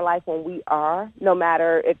times in our life when we are, no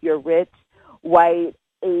matter if you're rich, white,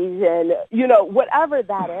 Asian, whatever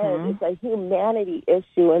that is, it's a humanity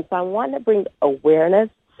issue. And so I want to bring awareness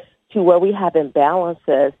to where we have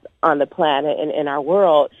imbalances on the planet and in our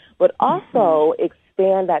world, but also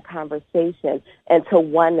expand that conversation into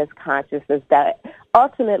oneness consciousness that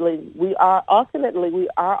ultimately we are all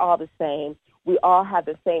the same. We all have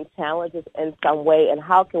the same challenges in some way, and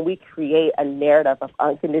how can we create a narrative of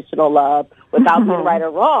unconditional love without being right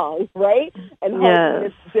or wrong, right? And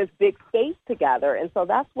holding this big space together. And so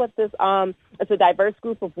that's what this, it's a diverse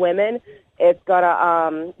group of women. It's going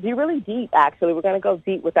to be really deep, actually. We're going to go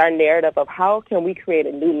deep with our narrative of how can we create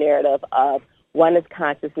a new narrative of oneness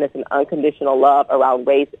consciousness and unconditional love around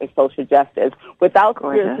race and social justice without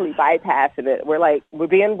spiritually bypassing it. We're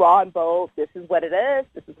being raw and bold. This is what it is.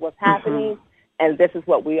 This is what's happening. And this is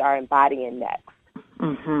what we are embodying next.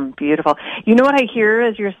 Beautiful. You know what I hear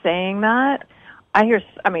as you're saying that? I hear,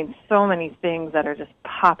 so many things that are just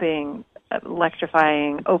popping,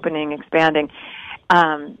 electrifying, opening, expanding,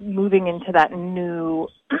 moving into that new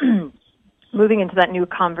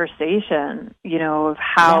conversation, of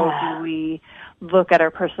how do we look at our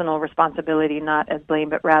personal responsibility not as blame,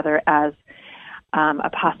 but rather as a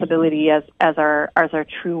possibility, as our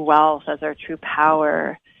true wealth, as our true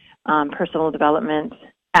power. Personal development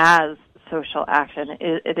as social action.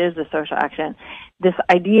 It is a social action. This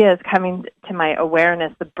idea is coming to my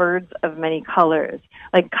awareness, the birds of many colors,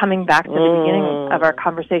 coming back to the beginning of our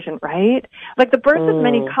conversation, right? The birds of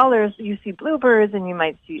many colors, you see bluebirds and you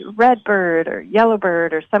might see red bird or yellow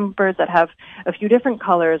bird or some birds that have a few different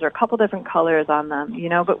colors or a couple different colors on them,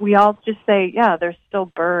 but we all just say, they're still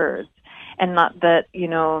birds, and not that,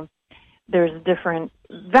 there's different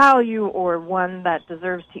value or one that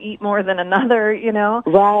deserves to eat more than another, Right.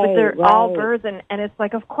 But they're right. all birds, and it's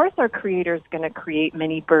like, of course our Creator is going to create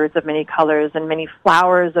many birds of many colors and many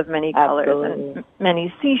flowers of many colors and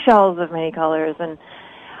many seashells of many colors, and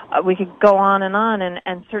we could go on,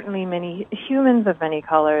 and certainly many humans of many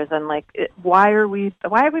colors, and why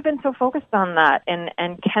have we been so focused on that,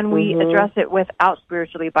 and can we address it without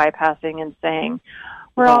spiritually bypassing and saying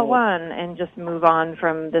we're all one and just move on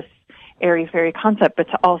from this airy-fairy concept, but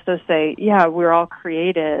to also say, yeah, we're all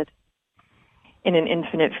created in an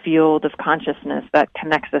infinite field of consciousness that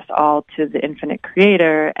connects us all to the infinite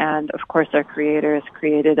Creator, and of course our Creator has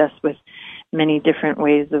created us with many different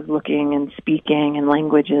ways of looking and speaking and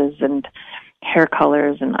languages and hair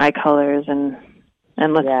colors and eye colors, and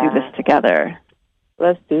let's do this together.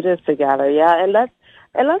 Let's do this together, and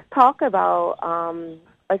let's talk about,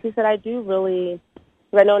 like you said, I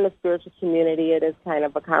know in the spiritual community it is kind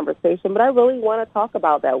of a conversation, but I really want to talk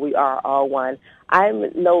about that we are all one.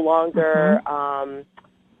 I'm no longer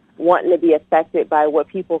wanting to be affected by what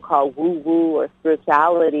people call woo-woo or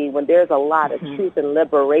spirituality when there's a lot of truth and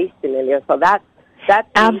liberation in there. So that's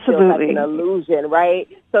absolutely like an illusion, right?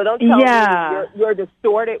 So don't tell me your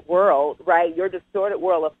distorted world, right? Your distorted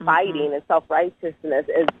world of fighting and self-righteousness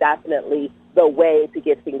is definitely the way to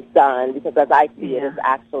get things done, because as I see it, it's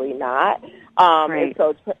actually not. And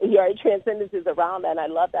so transcendence is around that, and I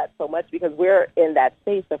love that so much because we're in that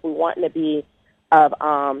space if we want to be of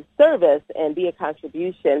service and be a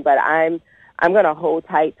contribution. But I'm going to hold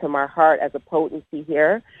tight to my heart as a potency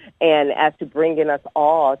here, and as to bringing us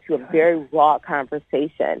all to a very raw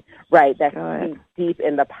conversation, right? That's deep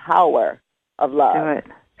in the power of love.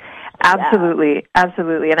 Good. Absolutely,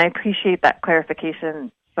 absolutely, and I appreciate that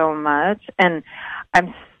clarification so much. And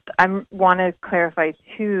I want to clarify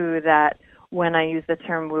too that when I use the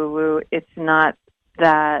term woo-woo, it's not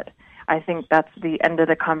that I think that's the end of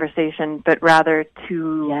the conversation, but rather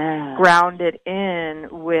to ground it in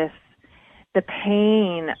with the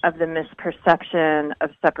pain of the misperception of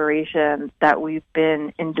separation that we've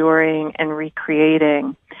been enduring and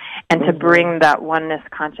recreating, and to bring that oneness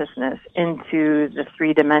consciousness into the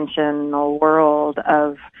three-dimensional world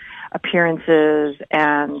of appearances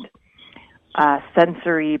and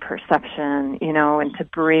sensory perception, and to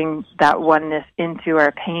bring that oneness into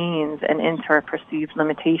our pains and into our perceived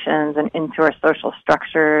limitations and into our social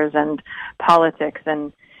structures and politics,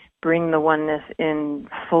 and bring the oneness in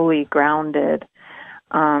fully grounded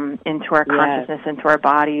into our consciousness, into our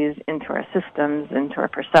bodies, into our systems, into our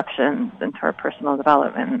perceptions, into our personal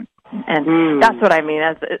development. And that's what I mean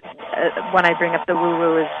when I bring up the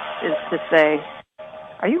woo-woo is to say,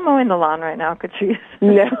 are you mowing the lawn right now, Curtrice?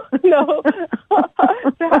 No.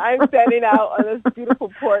 I'm standing out on this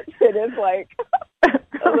beautiful porch. It is like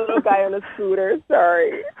a little guy on a scooter.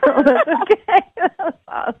 Sorry. Oh, that's okay. That's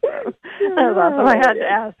awesome. That's awesome. I had to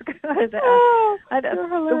ask.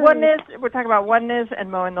 The oneness, we're talking about oneness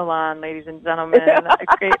and mowing the lawn, ladies and gentlemen. A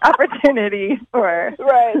great opportunity for...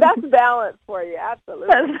 Right. That's balance for you.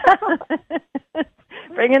 Absolutely.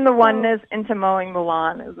 Bringing the oneness into mowing the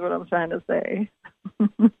lawn is what I'm trying to say.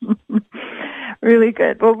 Really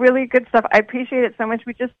good. Well, really good stuff. I appreciate it so much.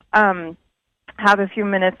 We just have a few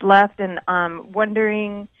minutes left, and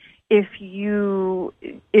wondering if you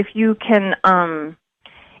can,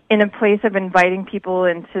 in a place of inviting people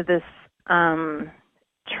into this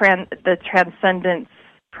the Transcendence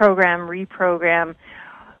program, reprogram,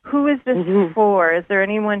 who is this for? Is there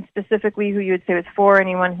anyone specifically who you would say it's for,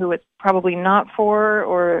 anyone who it's probably not for,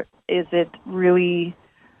 or is it really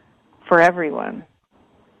for everyone?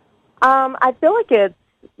 I feel like it's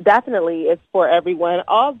for everyone,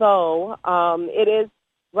 although it is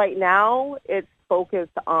right now it's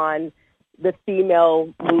focused on the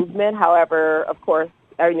female movement. However, of course,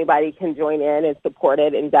 anybody can join in and support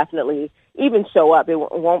it and definitely even show up. It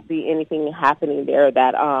won't be anything happening there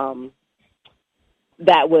that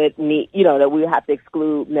would need, that we would have to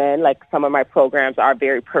exclude men. Like some of my programs are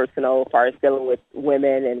very personal as far as dealing with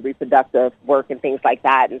women and reproductive work and things like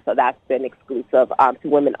that. And so that's been exclusive to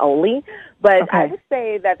women only. But I would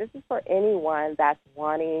say that this is for anyone that's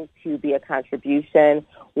wanting to be a contribution,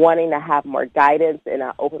 wanting to have more guidance in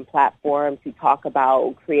an open platform to talk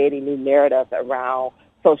about creating new narratives around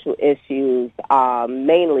social issues,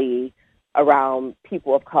 mainly around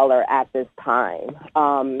people of color at this time.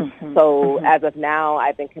 So as of now,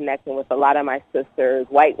 I've been connecting with a lot of my sisters,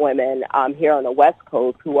 white women here on the West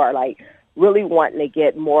Coast, who are like really wanting to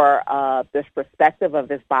get more of this perspective of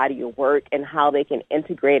this body of work and how they can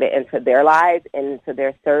integrate it into their lives and into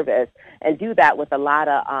their service, and do that with a lot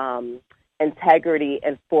of integrity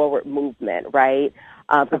and forward movement, right?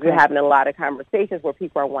 Because we're having a lot of conversations where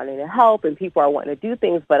people are wanting to help and people are wanting to do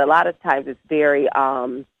things, but a lot of times it's very,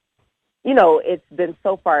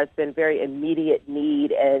 it's been very immediate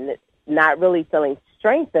need and not really feeling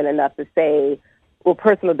strengthened enough to say, well,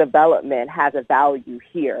 personal development has a value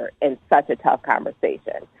here in such a tough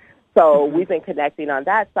conversation. So we've been connecting on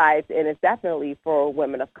that side, and it's definitely for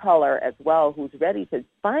women of color as well who's ready to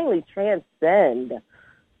finally transcend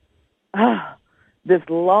this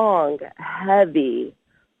long, heavy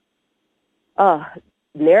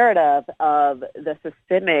narrative of the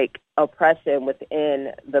systemic oppression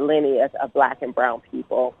within the lineage of Black and brown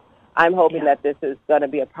people. I'm hoping that this is going to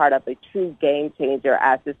be a part of a true game changer,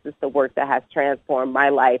 as this is the work that has transformed my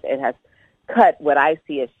life and has cut what I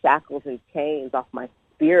see as shackles and chains off my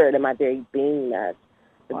spirit and my very beingness.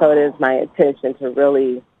 Wow. So it is my intention to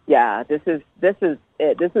really, this is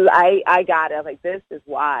it. I got it. I was like, this is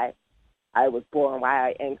why I was born, why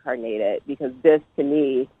I incarnated, because this to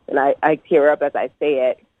me, and I tear up as I say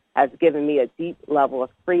it, has given me a deep level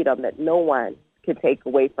of freedom that no one can take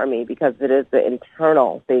away from me, because it is the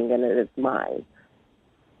internal thing and it is mine.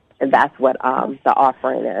 And that's what the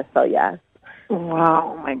offering is. So, yes.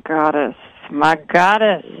 Wow, my goddess. My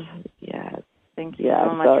goddess. Yes. Thank you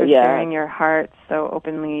so much for sharing your heart so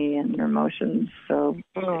openly and your emotions so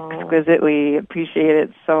exquisitely. Appreciate it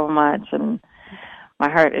so much. And my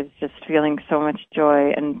heart is just feeling so much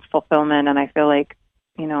joy and fulfillment. And I feel like,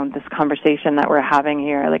 this conversation that we're having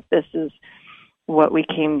here, like, this is what we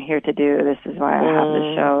came here to do. This is why I have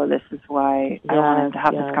this show. This is why I wanted to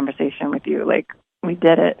have this conversation with you. Like, we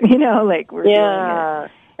did it, we're doing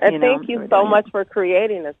it. And thank you so much for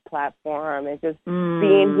creating this platform and just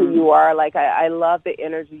being who you are. Like, I love the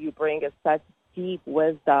energy you bring. It's such deep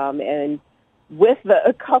wisdom, and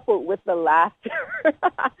coupled with the laughter.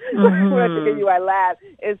 When I think of you, I laugh.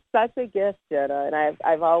 It's such a gift, Jenna, and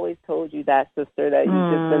I've always told you that, sister, that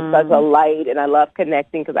you've just been such a light, and I love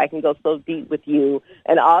connecting because I can go so deep with you,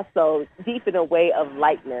 and also deep in a way of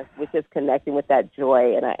lightness, which is connecting with that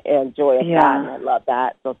joy and joy of God, and I love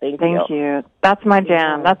that. So thank you. Thank you. That's my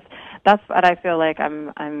jam. That's what I feel like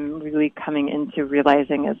I'm really coming into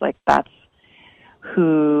realizing is, like, that's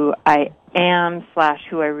who I am /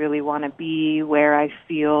 who I really want to be, where I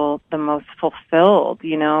feel the most fulfilled,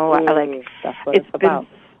 that's what it's about.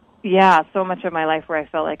 So much of my life where I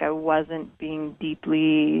felt like I wasn't being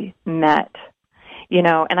deeply met,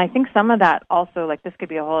 and I think some of that also, like, this could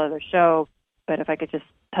be a whole other show, but if I could just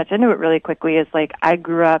touch into it really quickly, is like, I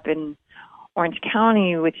grew up in Orange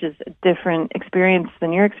County, which is a different experience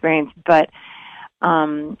than your experience, but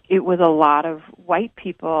it was a lot of white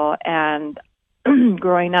people, and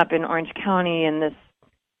growing up in Orange County in this,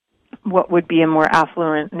 what would be a more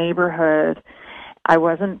affluent neighborhood, I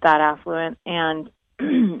wasn't that affluent, and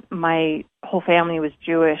my whole family was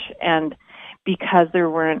Jewish, and because there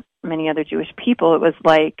weren't many other Jewish people, it was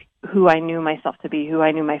like who I knew myself to be, who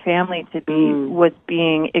I knew my family to be, was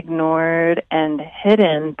being ignored and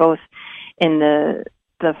hidden, both in the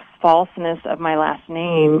falseness of my last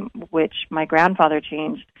name, which my grandfather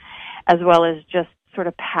changed, as well as just sort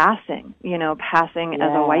of passing as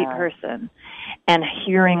a white person, and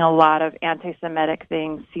hearing a lot of anti-Semitic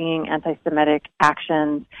things, seeing anti-Semitic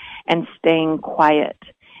actions, and staying quiet,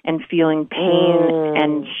 and feeling pain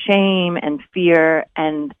and shame and fear,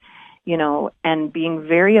 and and being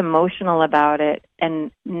very emotional about it,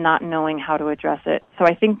 and not knowing how to address it. So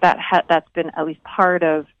I think that that's been at least part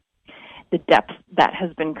of the depth that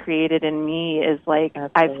has been created in me, is like,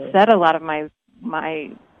 absolutely. I've said a lot of my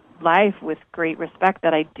life with great respect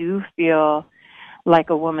that I do feel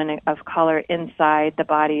like a woman of color inside the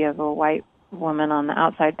body of a white woman on the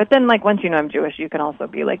outside. But then, like, once you know I'm Jewish, you can also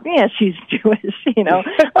be like, yeah, she's Jewish, of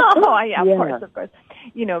course.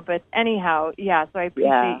 But anyhow, so I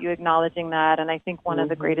appreciate you acknowledging that. And I think one of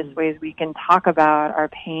the greatest ways we can talk about our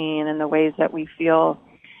pain and the ways that we feel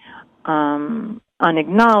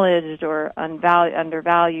unacknowledged or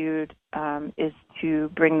undervalued is to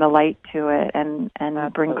bring the light to it, and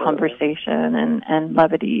bring conversation and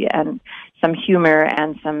levity and some humor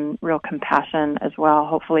and some real compassion as well,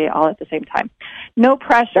 hopefully all at the same time. No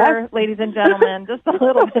pressure, ladies and gentlemen, just a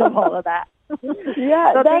little bit of all of that. So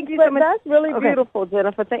thank you so much. That's really beautiful,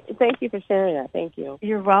 Jennifer. Thank you for sharing that. Thank you.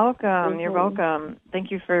 You're welcome. You're welcome.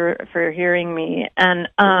 Thank you for hearing me. And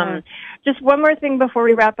just one more thing before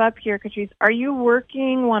we wrap up here, Curtrice. Are you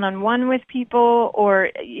working one-on-one with people, or,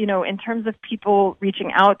 in terms of people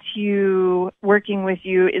reaching out to you, working with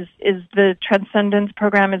you, is the Transcendence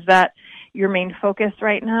program, is that your main focus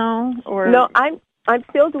right now? Or no, I'm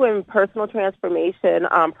still doing personal transformation,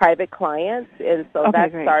 private clients, and so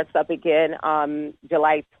that starts up again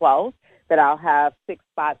July 12th. that I'll have 6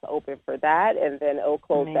 spots open for that, and then it'll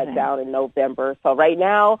close that down in November. So right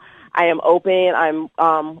now I am open. I'm,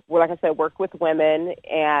 like I said, work with women,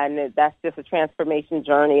 and that's just a transformation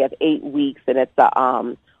journey of 8 weeks, and it's a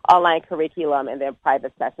online curriculum and then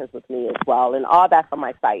private sessions with me as well, and all that's on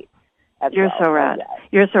my site. You're so rad. So, yes.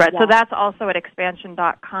 You're so rad. Yeah. So that's also at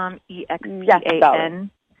expansion.com, EXPANSHEN,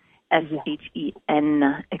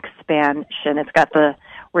 expansion. It's got the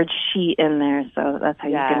word she in there, so that's how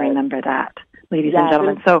you can remember that, ladies and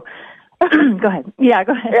gentlemen. So go ahead. Yeah,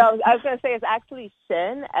 go ahead. I was going to say it's actually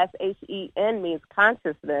Shen, SHEN means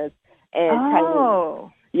consciousness. And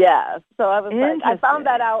Chinese. Yeah, so I was like, I found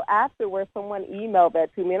that out afterwards. Someone emailed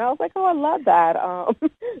that to me, and I was like, oh, I love that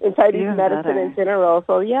in Chinese medicine in general.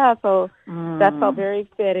 So, that felt very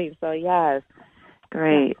fitting. So, yes.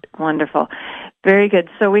 Great. Wonderful. Very good.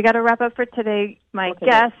 So we got to wrap up for today. My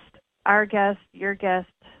guest, our guest, your guest,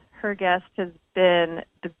 her guest has been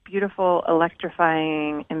the beautiful,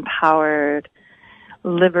 electrifying, empowered,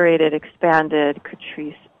 liberated, expanded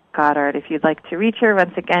Curtrice Goddard. If you'd like to reach her,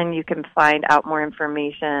 once again, you can find out more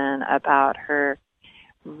information about her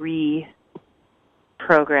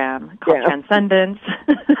program called Transcendence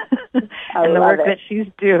and the work that she's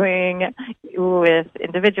doing with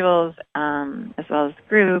individuals as well as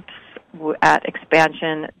groups at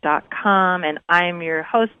expansion.com. And I'm your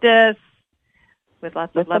hostess with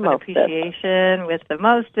lots of love and appreciation with the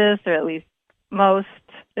mostest, or at least most,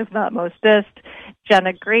 if not mostest,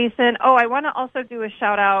 Jenna Grayson. Oh, I want to also do a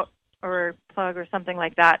shout-out or plug or something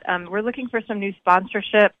like that. We're looking for some new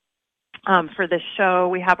sponsorship for this show.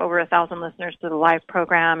 We have over 1,000 listeners to the live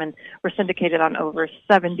program, and we're syndicated on over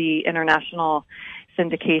 70 international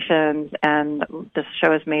syndications, and this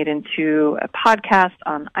show is made into a podcast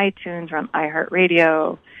on iTunes or on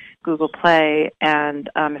iHeartRadio, Google Play, and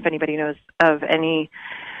if anybody knows of any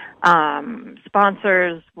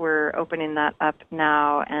sponsors, we're opening that up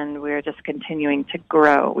now, and we're just continuing to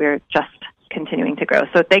grow.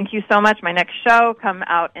 So thank you so much. My next show, come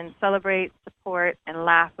out and celebrate, support, and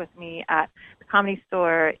laugh with me at the Comedy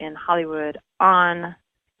Store in Hollywood on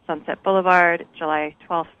Sunset Boulevard, July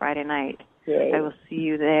 12th, Friday night. Yay. I will see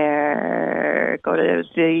you there. Go to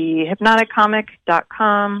the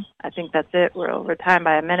hypnoticcomic.com. I think that's it. We're over time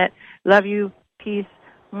by a minute. Love you. Peace.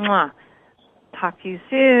 Mwah. Talk to you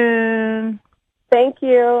soon. Thank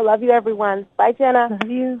you. Love you, everyone. Bye, Jenna. Love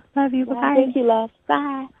you. Bye-bye. Thank you, love.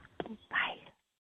 Bye.